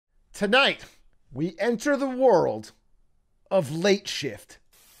Tonight, we enter the world of Late Shift.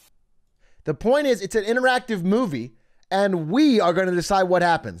 The point is, it's an interactive movie, and we are going to decide what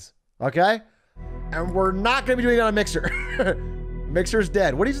happens, okay? And we're not going to be doing it on a mixer. Mixer's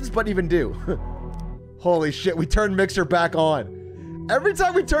dead. What does this button even do? Holy shit, we turned Mixer back on. Every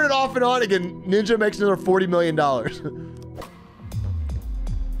time we turn it off and on again, Ninja makes another $40 million.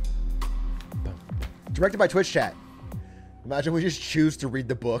 Directed by Twitch chat. Imagine we just choose to read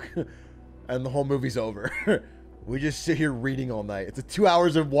the book and the whole movie's over. We just sit here reading all night. It's 2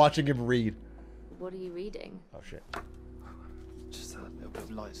 hours of watching him read. What are you reading? Oh shit. Just a little bit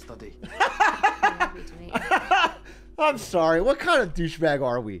of light study. I'm sorry. What kind of douchebag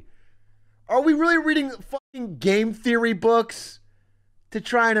are we? Are we really reading fucking game theory books to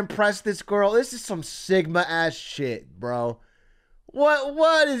try and impress this girl? This is some Sigma ass shit, bro.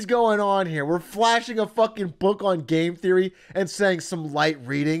 What is going on here? We're flashing a fucking book on game theory and saying some light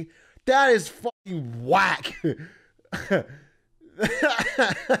reading. That is fucking whack.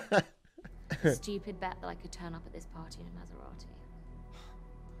 Stupid bet that I could turn up at this party in a Maserati.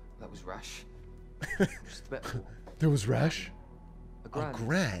 That was rash. Just a bit. There was rash? A grand. A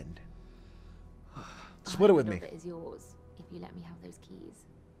grand. Split it with me. It is yours if you let me have those keys.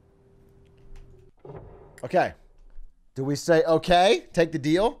 Okay. Do we say, okay, take the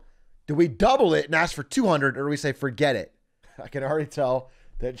deal? Do we double it and ask for 200, or do we say, forget it? I can already tell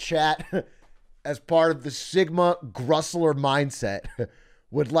that chat, as part of the Sigma Grussler mindset,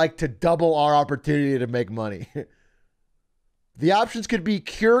 would like to double our opportunity to make money. The options could be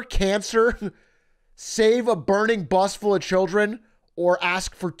cure cancer, save a burning bus full of children, or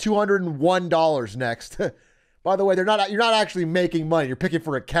ask for $201 next. By the way, you're not actually making money. You're picking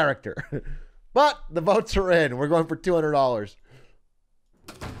for a character. But the votes are in. We're going for $200.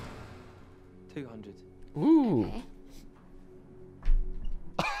 200. Ooh.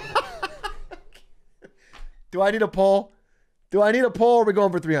 Okay. Do I need a poll? Do I need a poll, or are we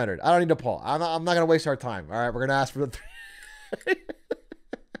going for 300? I don't need a poll. I'm not going to waste our time. All right, we're going to ask for the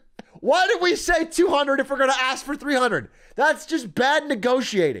Why did we say 200 if we're going to ask for 300? That's just bad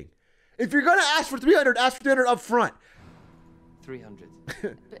negotiating. If you're going to ask for 300, ask for 300 up front. 300.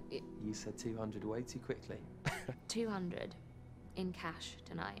 But You said 200 way too quickly. 200 in cash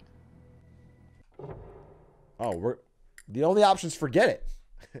tonight. Oh, the only option's forget it.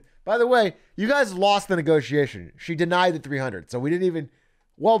 By the way, you guys lost the negotiation. She denied the 300, so we didn't even...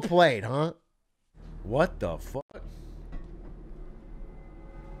 Well played, huh? What the fuck?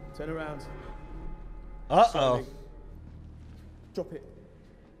 Turn around. Uh-oh. Slowly. Drop it.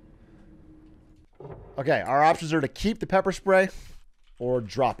 Okay, our options are to keep the pepper spray or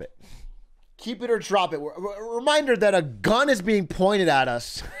drop it. Keep it or drop it. Reminder that a gun is being pointed at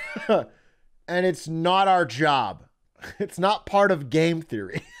us and it's not our job. It's not part of game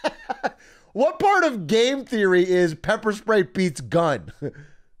theory. What part of game theory is pepper spray beats gun?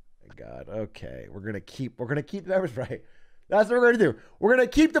 God, okay. We're gonna keep the pepper spray. That's what we're gonna do. We're gonna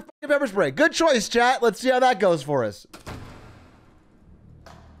keep the fucking pepper spray. Good choice, chat. Let's see how that goes for us.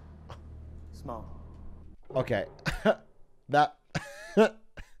 Smart. Okay.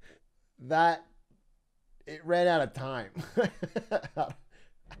 That it ran out of time.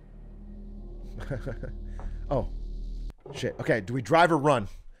 Oh shit. Okay, do we drive or run?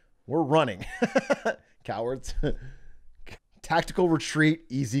 We're running. Cowards. Tactical retreat,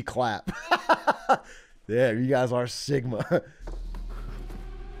 easy clap. Yeah, you guys are Sigma.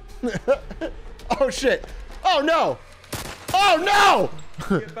 Oh shit. Oh no. Oh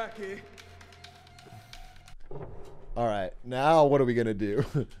no. Get back here. All right, now what are we gonna do?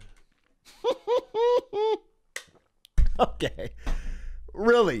 Okay,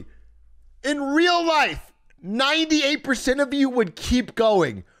 really? In real life, 98% of you would keep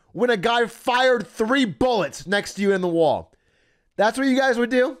going when a guy fired 3 bullets next to you in the wall. That's what you guys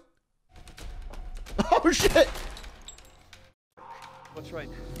would do? Oh shit! That's right.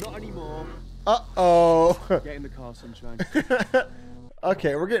 Not anymore. Uh-oh. Get in the car, sunshine.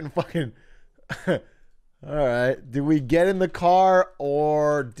 Okay, we're getting fucking... All right. Do we get in the car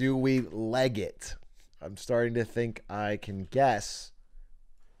or do we leg it? I'm starting to think I can guess.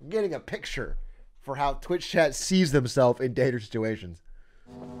 I'm getting a picture for how Twitch chat sees themselves in dangerous situations.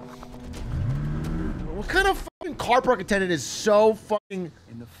 What kind of fucking car park attendant is so fucking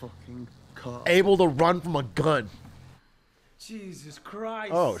In the fucking car. able to run from a gun? Jesus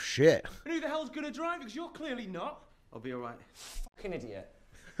Christ. Oh, shit. And who the hell's gonna drive? Because you're clearly not. I'll be alright. Fucking idiot.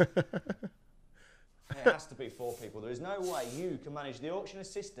 It has to be 4 people. There is no way you can manage the auction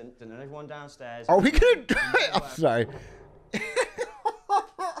assistant and everyone downstairs. Are we gonna... I'm sorry.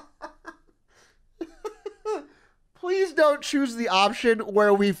 Please don't choose the option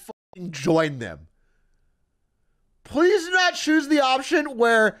where we join them. Please do not choose the option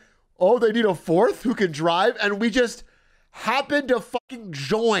where, oh, they need a fourth who can drive, and we just happen to fucking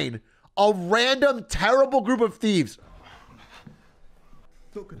join a random, terrible group of thieves.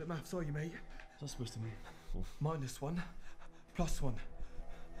 Not good at maths, are you, mate? What's that supposed to mean? -1, +1.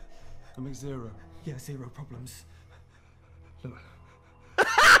 That makes 0. Yeah, 0 problems. Look,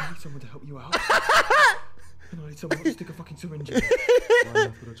 I need someone to help you out. And I need someone to stick a fucking syringe in. Why on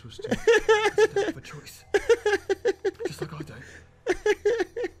earth would I trust you? You don't have a choice. Just like I don't.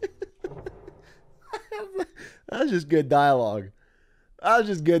 That's just good dialogue. That's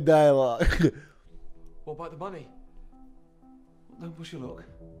just good dialogue. What about the money? Don't push your luck.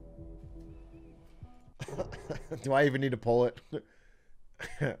 Do I even need to pull it?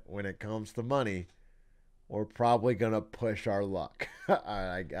 When it comes to money, we're probably gonna push our luck.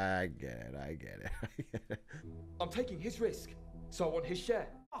 I get it. I'm taking his risk, so I want his share.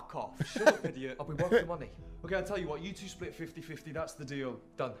 Fuck off. Shut up, idiot. I'll be worth the money. Okay, I'll tell you what, you two split 50-50, that's the deal.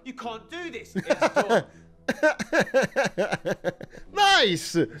 Done. You can't do this. It's done.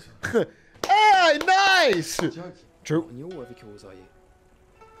 Nice! Hey, nice! True. On your worthy cause, are you?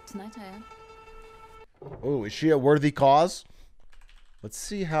 Tonight I am. Oh, is she a worthy cause? Let's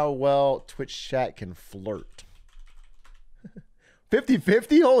see how well Twitch chat can flirt.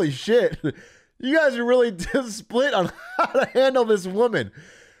 50-50? Holy shit. You guys are really split on how to handle this woman.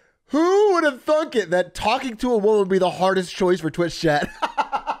 Who would have thunk it that talking to a woman would be the hardest choice for Twitch chat?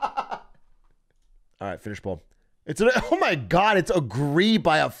 All right, finish poll. Oh my God, it's agree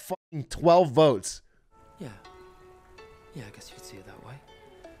by a fucking 12 votes. Yeah. Yeah, I guess you could see it that way.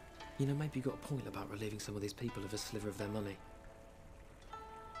 You know, maybe you got a point about relieving some of these people of a sliver of their money.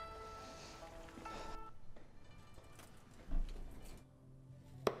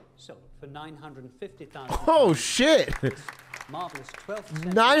 So, for 950,000. Oh shit! Marvelous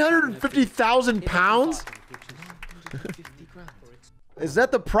 12%. 950,000 pounds? 50 grand. Is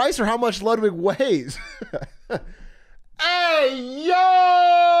that the price or how much Ludwig weighs? Hey, yo!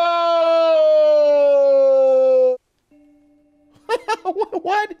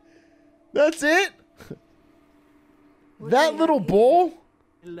 What? That's it? That little bull?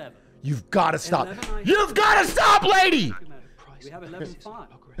 11. You've got to stop. 11, You've got to stop, lady! We have 11.5.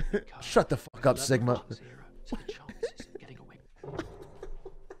 Shut the fuck up, Sigma.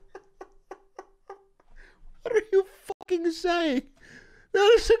 What are you fucking saying?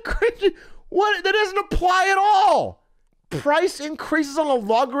 That is a crazy... What? That doesn't apply at all. Price increases on a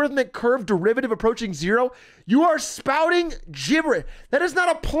logarithmic curve derivative approaching 0. You are spouting gibberish. That does not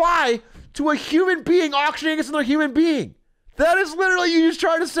apply to a human being auctioning against another human being. That is literally you just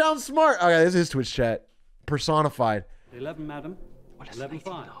trying to sound smart. Okay, this is Twitch chat. Personified. 11, madam.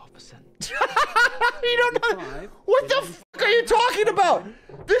 11.5. You don't know. What the fuck are you talking about?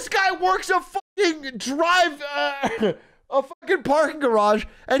 This guy works a fucking a fucking parking garage,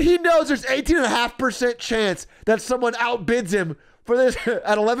 and he knows there's 18.5% chance that someone outbids him for this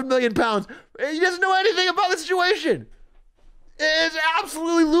at 11 million pounds. He doesn't know anything about the situation. It is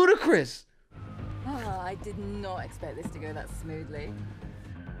absolutely ludicrous. Ah, I did not expect this to go that smoothly.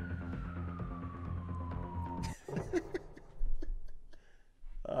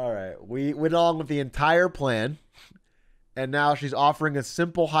 All right, we went along with the entire plan, and now she's offering a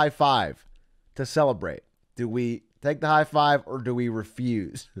simple high five to celebrate. Do we take the high five or do we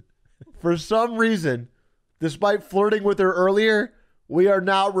refuse? For some reason, despite flirting with her earlier, we are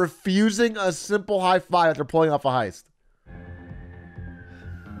now refusing a simple high five after pulling off a heist.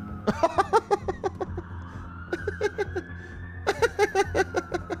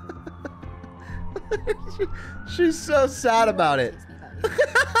 She's so sad about it.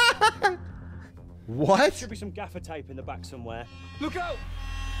 What? Should be some gaffer tape in the back somewhere. Look out!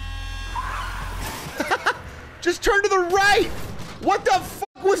 Just turn to the right! What the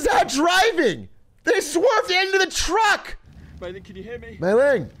fuck was that driving? They swerved into the truck! Mailing, can you hear me?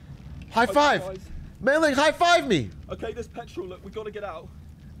 Mei-Ling, high five. Guys. Mei-Ling, high five me. Okay, there's petrol. Look, we gotta get out.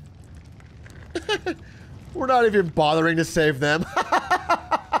 We're not even bothering to save them.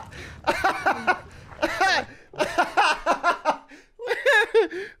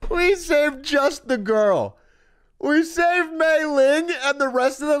 We saved just the girl. We saved Mei-Ling, and the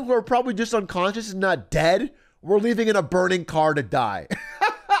rest of them who are probably just unconscious and not dead, we're leaving in a burning car to die.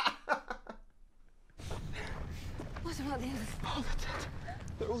 What about the others? Oh, they're dead.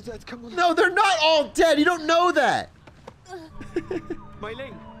 They're all dead. Come on. No, they're not all dead. You don't know that.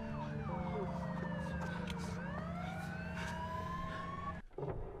 Mei-Ling.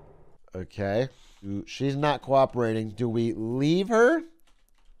 Okay. She's not cooperating. Do we leave her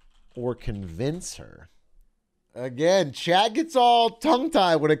or convince her? Again, Chad gets all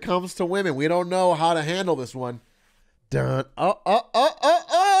tongue-tied when it comes to women. We don't know how to handle this one. Dun.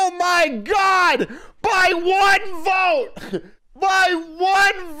 Oh my God! By one vote! By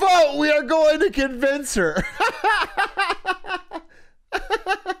one vote, we are going to convince her.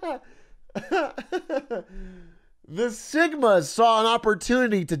 The Sigmas saw an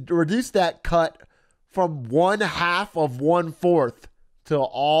opportunity to reduce that cut from 1/2 of 1/4 to the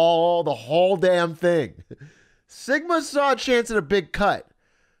whole damn thing. Sigma saw a chance at a big cut.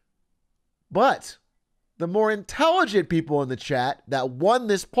 But the more intelligent people in the chat that won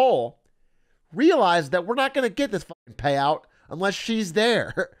this poll realized that we're not going to get this fucking payout unless she's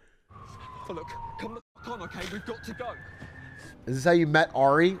there. Oh, look, come on, okay? We've got to go. Is this how you met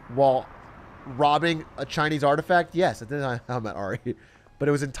Ari while robbing a Chinese artifact? Yes, that's how I met Ari. But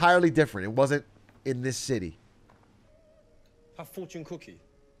it was entirely different. It wasn't in this city. Have fortune cookie.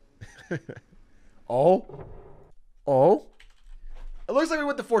 Oh? It looks like we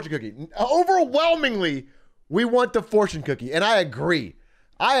want the fortune cookie. Overwhelmingly, we want the fortune cookie. And I agree.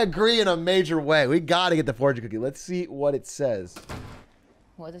 I agree in a major way. We got to get the fortune cookie. Let's see what it says.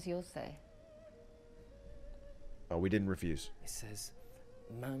 What does yours say? Oh, we didn't refuse. It says,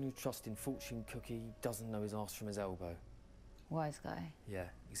 man who trusts in fortune cookie doesn't know his arse from his elbow. Wise guy. Yeah,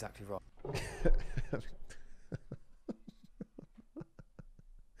 exactly right.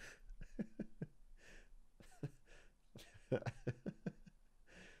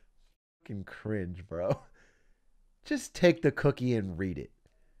 Fucking cringe, bro. Just take the cookie and read it.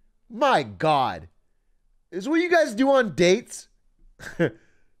 My God. Is what you guys do on dates? This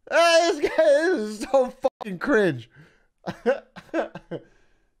is so fucking cringe.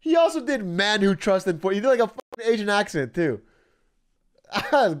 He also did man who trusts in fortune. He did like a fucking Asian accent too.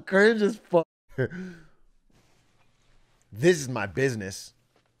 Cringe as fuck. This is my business.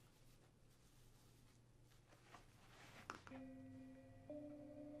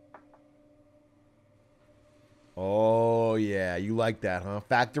 Oh yeah, you like that, huh?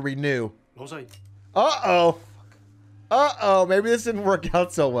 Factory new. Uh-oh. Uh-oh, maybe this didn't work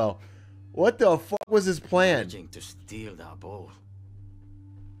out so well. What the fuck was his plan? Managing to steal that ball.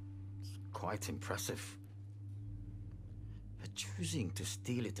 It's quite impressive. But choosing to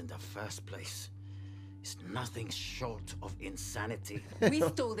steal it in the first place is nothing short of insanity. We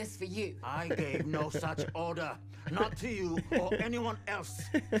stole this for you. I gave no such order. Not to you or anyone else.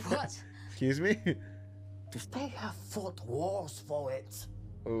 What? Excuse me? They have fought wars for it.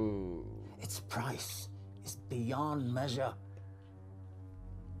 Ooh. Its price is beyond measure.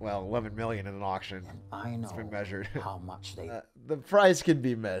 Well, 11 million in an auction. And I know It's been measured. how much they... The price can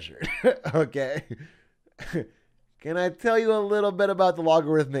be measured. Okay. Can I tell you a little bit about the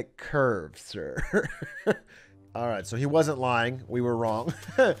logarithmic curve, sir? All right, so he wasn't lying. We were wrong.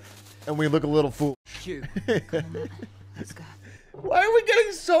 And we look a little foolish. Let's go. Why are we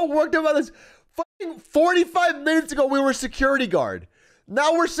getting so worked up about this? Fucking 45 minutes ago, we were a security guard.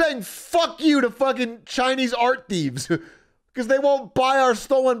 Now we're saying fuck you to fucking Chinese art thieves because they won't buy our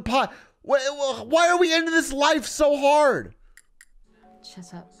stolen pot. Why are we into this life so hard?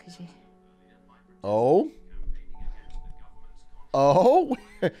 Shut up, could you? Oh? Oh?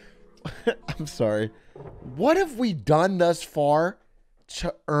 I'm sorry. What have we done thus far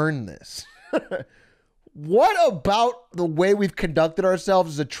to earn this? What about the way we've conducted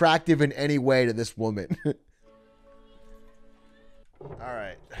ourselves is attractive in any way to this woman? All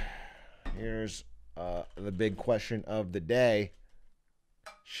right. Here's the big question of the day.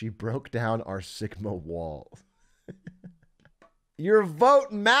 She broke down our Sigma wall. Your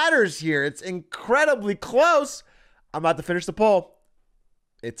vote matters here. It's incredibly close. I'm about to finish the poll.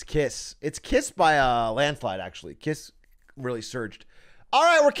 It's Kiss. It's Kiss by a landslide, actually. Kiss really surged. All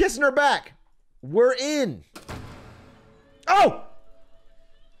right, we're kissing her back. We're in. Oh!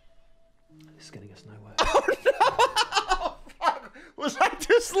 This is getting us nowhere. Oh, no! Oh, fuck. Was I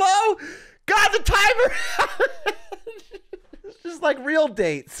too slow? God, the timer! It's just like real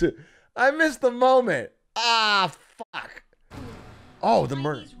dates. I missed the moment. Ah, fuck. Oh, the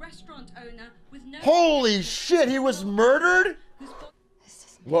murder. Restaurant owner with no Holy shit, he was murdered?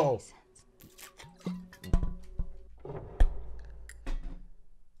 Whoa.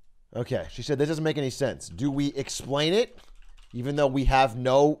 Okay, she said this doesn't make any sense. Do we explain it, even though we have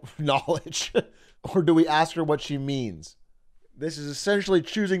no knowledge? Or do we ask her what she means? This is essentially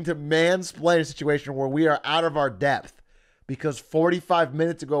choosing to mansplain a situation where we are out of our depth because 45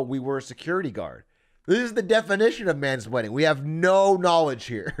 minutes ago we were a security guard. This is the definition of mansplaining. We have no knowledge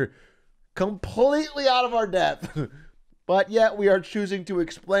here. Completely out of our depth. But yet we are choosing to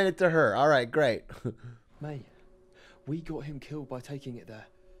explain it to her. All right, great. Mate, we got him killed by taking it there.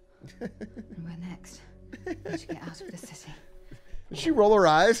 And where next? We should get out of this city. Did she roll her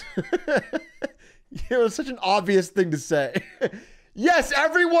eyes? It was such an obvious thing to say. Yes,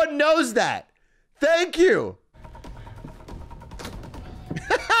 everyone knows that. Thank you.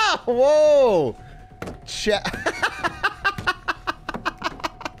 Whoa.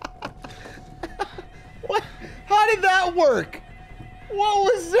 What? How did that work? What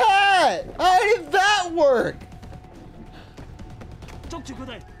was that? How did that work?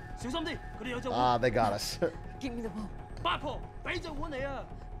 Ah, they got us. Give me the ball.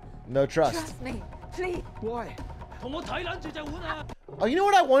 No trust. Trust me, please. Why? Oh, you know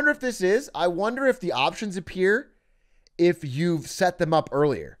what I wonder if this is? I wonder if the options appear if you've set them up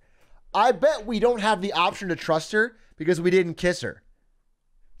earlier. I bet we don't have the option to trust her because we didn't kiss her.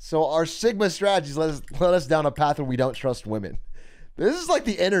 So our Sigma strategies let us down a path where we don't trust women. This is like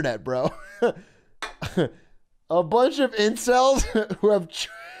the internet, bro. A bunch of incels who have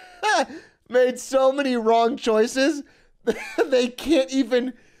made so many wrong choices, they can't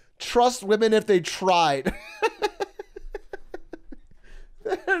even trust women if they tried.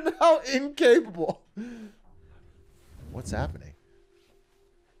 They're now incapable. What's happening?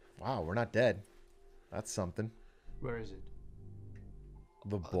 Wow, we're not dead. That's something. Where is it?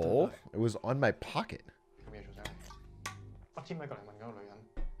 The bowl? It was on my pocket.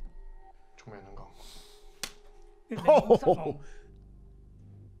 Oh.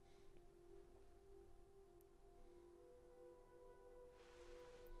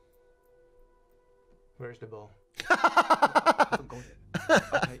 Where's the ball? I haven't got it.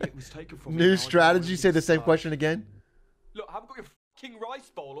 Okay, it was taken from me. New Now I strategy. don't Say the same start. question again. Look, I haven't got your fucking rice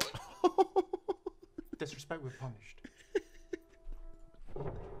bowl. Disrespect, we're punished.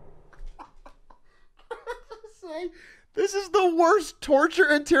 This is the worst torture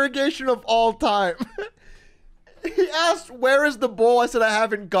interrogation of all time. He asked, "Where is the bowl?" I said, "I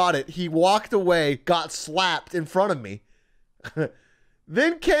haven't got it." He walked away, got slapped in front of me,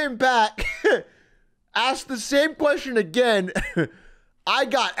 then came back, asked the same question again. I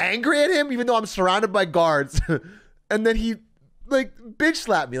got angry at him, even though I'm surrounded by guards. And then he, like, bitch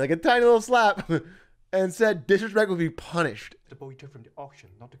slapped me, like a tiny little slap, and said, "Disrespect will be punished." The ball you took from the auction,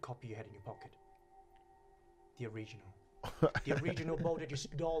 not the copy you had in your pocket. The original. The original ball that you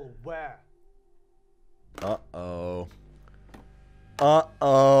stole, where? Uh-oh.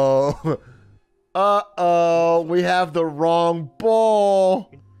 Uh-oh. Uh-oh. We have the wrong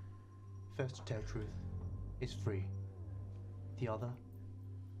bowl. First to tell truth is free. The other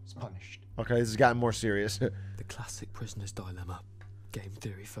is punished. Okay, this has gotten more serious. The classic prisoner's dilemma. Game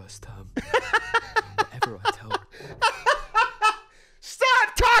theory first term. Whatever I tell.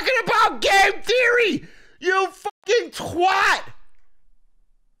 Stop talking about game theory! You fucking twat!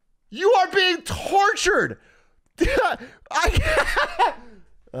 You are being tortured!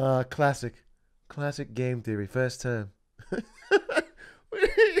 Classic game theory, first term.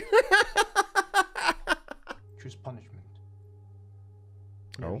 Choose punishment.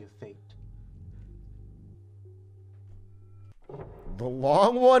 Oh. Know your fate. The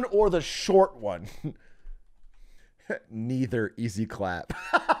long one or the short one? Neither. Easy clap.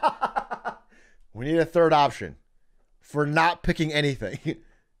 We need a third option for not picking anything.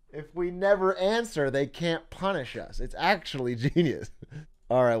 If we never answer, they can't punish us. It's actually genius.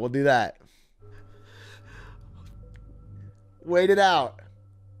 All right, we'll do that. Wait it out.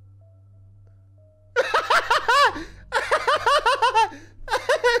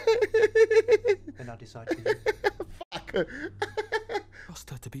 And I'll decide for you. Fuck. Trust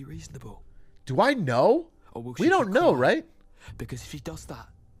her to be reasonable. Do I know? Or will We she don't keep know, quiet? right? Because if she does that,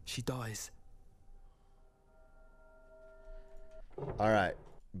 she dies. All right.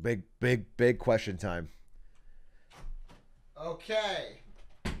 Big question time. Okay.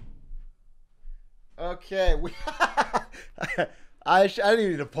 Okay. I didn't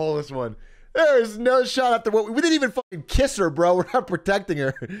need to pull this one. There is no shot after what we didn't even fucking kiss her, bro. We're not protecting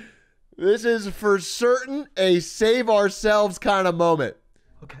her. This is for certain a save ourselves kind of moment.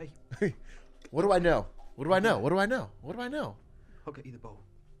 Okay. What do I know? What do I know? What do I know? What do I know? I'll get you the bowl.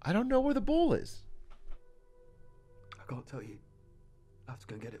 I don't know where the bowl is. I can't tell you. I have to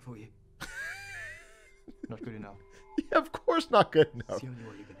go get it for you. Not good enough. Yeah, of course not good enough. It's the only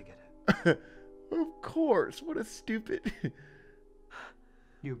way you're gonna get it. Of course. What a stupid.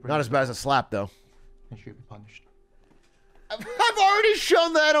 You bring Not it as bad as a slap, though. and she'll be punished. I've already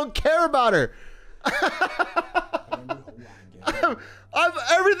shown that I don't care about her.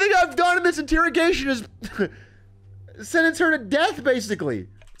 Everything I've done in this interrogation is sentence her to death, basically.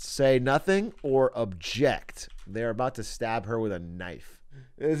 Say nothing or object. They're about to stab her with a knife.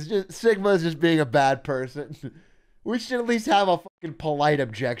 It's just Sigma is just being a bad person. We should at least have a fucking polite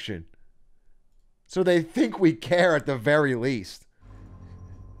objection. So they think we care at the very least.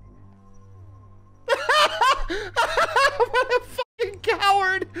 What a fucking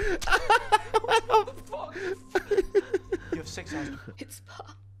coward! What the fuck? You have 6 hours. It's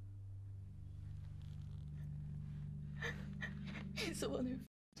Pa. He's the one who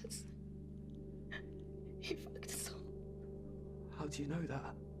fucked us. He fucked us all. How do you know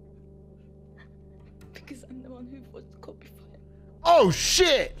that? Because I'm the one who forged the copy for him. Oh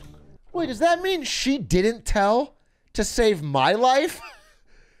shit! Wait, does that mean she didn't tell to save my life?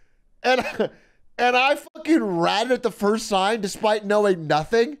 And I fucking ratted at the first sign despite knowing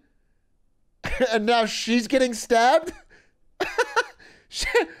nothing? And now she's getting stabbed?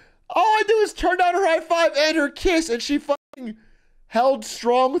 All I do is turn down her high five and her kiss, and she fucking held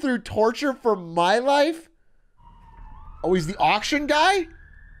strong through torture for my life? Oh, he's the auction guy?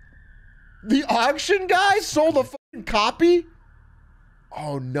 The auction guy sold a fucking copy?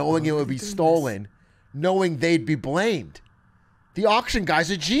 Oh, knowing it would be stolen. Knowing they'd be blamed. The auction guy's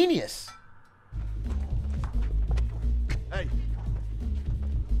a genius. Hey.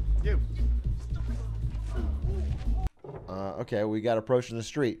 You. Okay, we got approaching the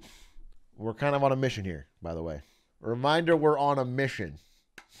street. We're kind of on a mission here, by the way. Reminder, we're on a mission.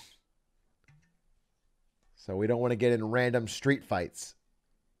 So we don't want to get in random street fights.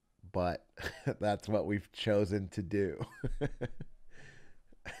 But that's what we've chosen to do.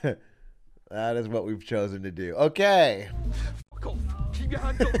 That is what we've chosen to do. Okay. Fuck off. Keep your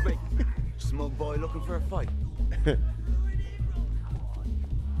hands off me. Smug boy looking for a fight.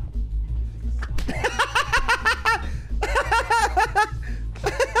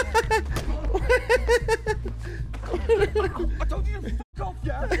 I told you to fuck off,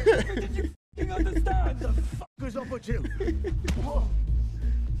 yeah? Did you fucking understand? The fuck is up with you?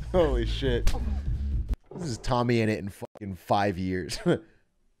 Holy shit. This is Tommy in it in fucking 5 years.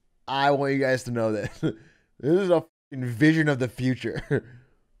 I want you guys to know that. This is a fucking vision of the future.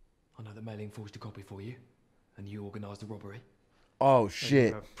 I know the mailing forged a copy for you, and you organised the robbery. Oh, And shit.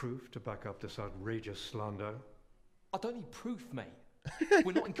 you have proof to back up this outrageous slander? I don't need proof, mate.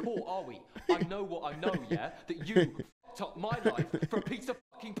 We're not in court, are we? I know what I know, yeah? That you fucked up my life for a piece of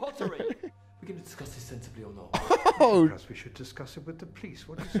fucking pottery. We're going to discuss this sensibly or not? Oh. Perhaps we should discuss it with the police.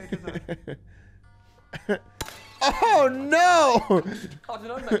 What do you say to that? Oh, no! I don't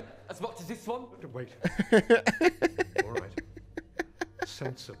know, mate. As much as this one? Wait. All right.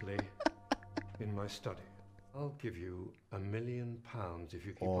 Sensibly, in my study. I'll give you £1 million if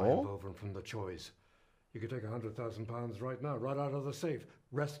you keep buying Volvern from the Choice. You could take £100,000 right now, right out of the safe.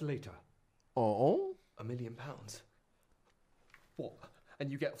 Rest later. Oh? £1 million? What?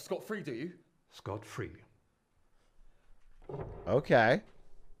 And you get scot-free, do you? Scot-free. Okay.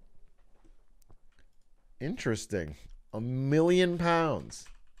 Interesting. £1 million.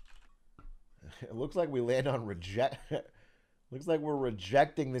 It looks like we land on reject. Looks like we're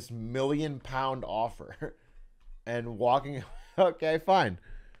rejecting this £1 million offer and walking. Okay, fine.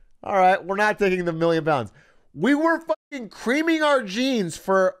 All right, we're not taking the £1 million. We were fucking creaming our jeans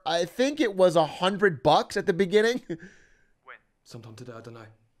for, I think it was $100 at the beginning. When? Sometime today, I don't know.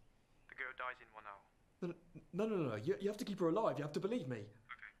 The girl dies in 1 hour. No. You have to keep her alive. You have to believe me.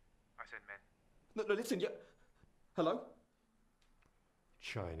 Okay. I said men. No, listen. Hello?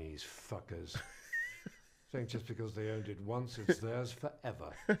 Chinese fuckers. Think just because they owned it once, it's theirs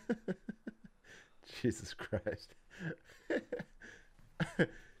forever. Jesus Christ.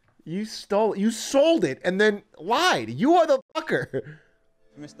 You sold it and then lied. You are the fucker.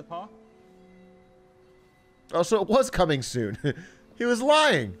 Mr. Parr? Oh, so it was coming soon. He was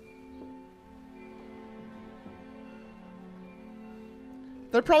lying.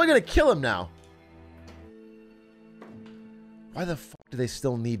 They're probably going to kill him now. Why the fuck do they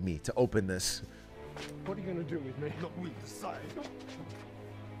still need me to open this? What are you going to do with me? Not we decide.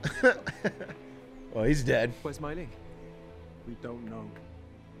 Well, he's dead. Where's Mei-Ling? We don't know.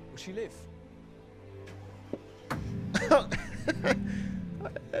 Will she live?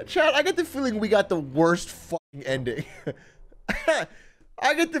 Chad, I get the feeling we got the worst fucking ending.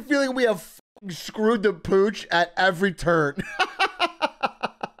 I get the feeling we have fucking screwed the pooch at every turn.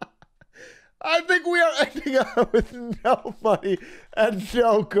 I think we are ending up with no money and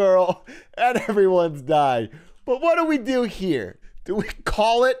no girl, and everyone's died. But what do we do here? Do we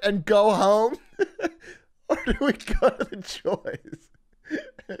call it and go home? Or do we go to the Choice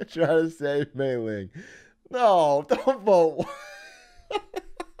and try to save Mei-Ling? No, don't vote.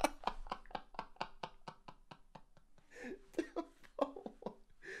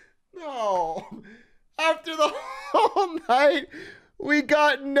 No. After the whole night, we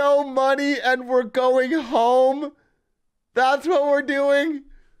got no money and we're going home. That's what we're doing.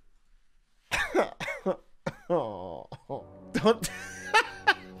 Oh, don't.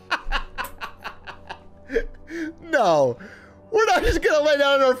 No, we're not just gonna lay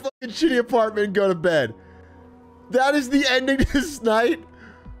down in our fucking shitty apartment and go to bed. That is the ending to this night.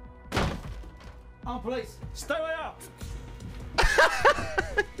 Oh, police! Stay away up!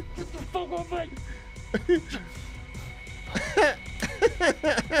 Get the fuck off me!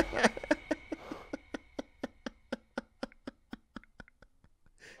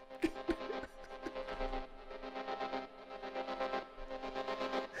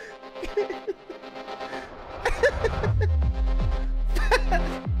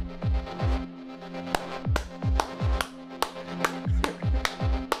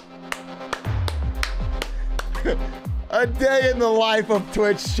 A day in the life of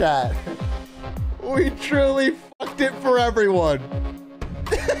Twitch chat. We truly fucked it for everyone.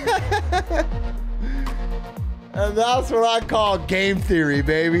 And that's what I call game theory,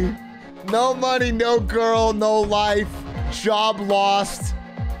 baby. No money, no girl, no life, job lost,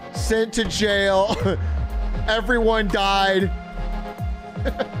 sent to jail, everyone died,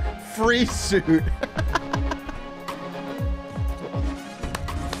 free suit.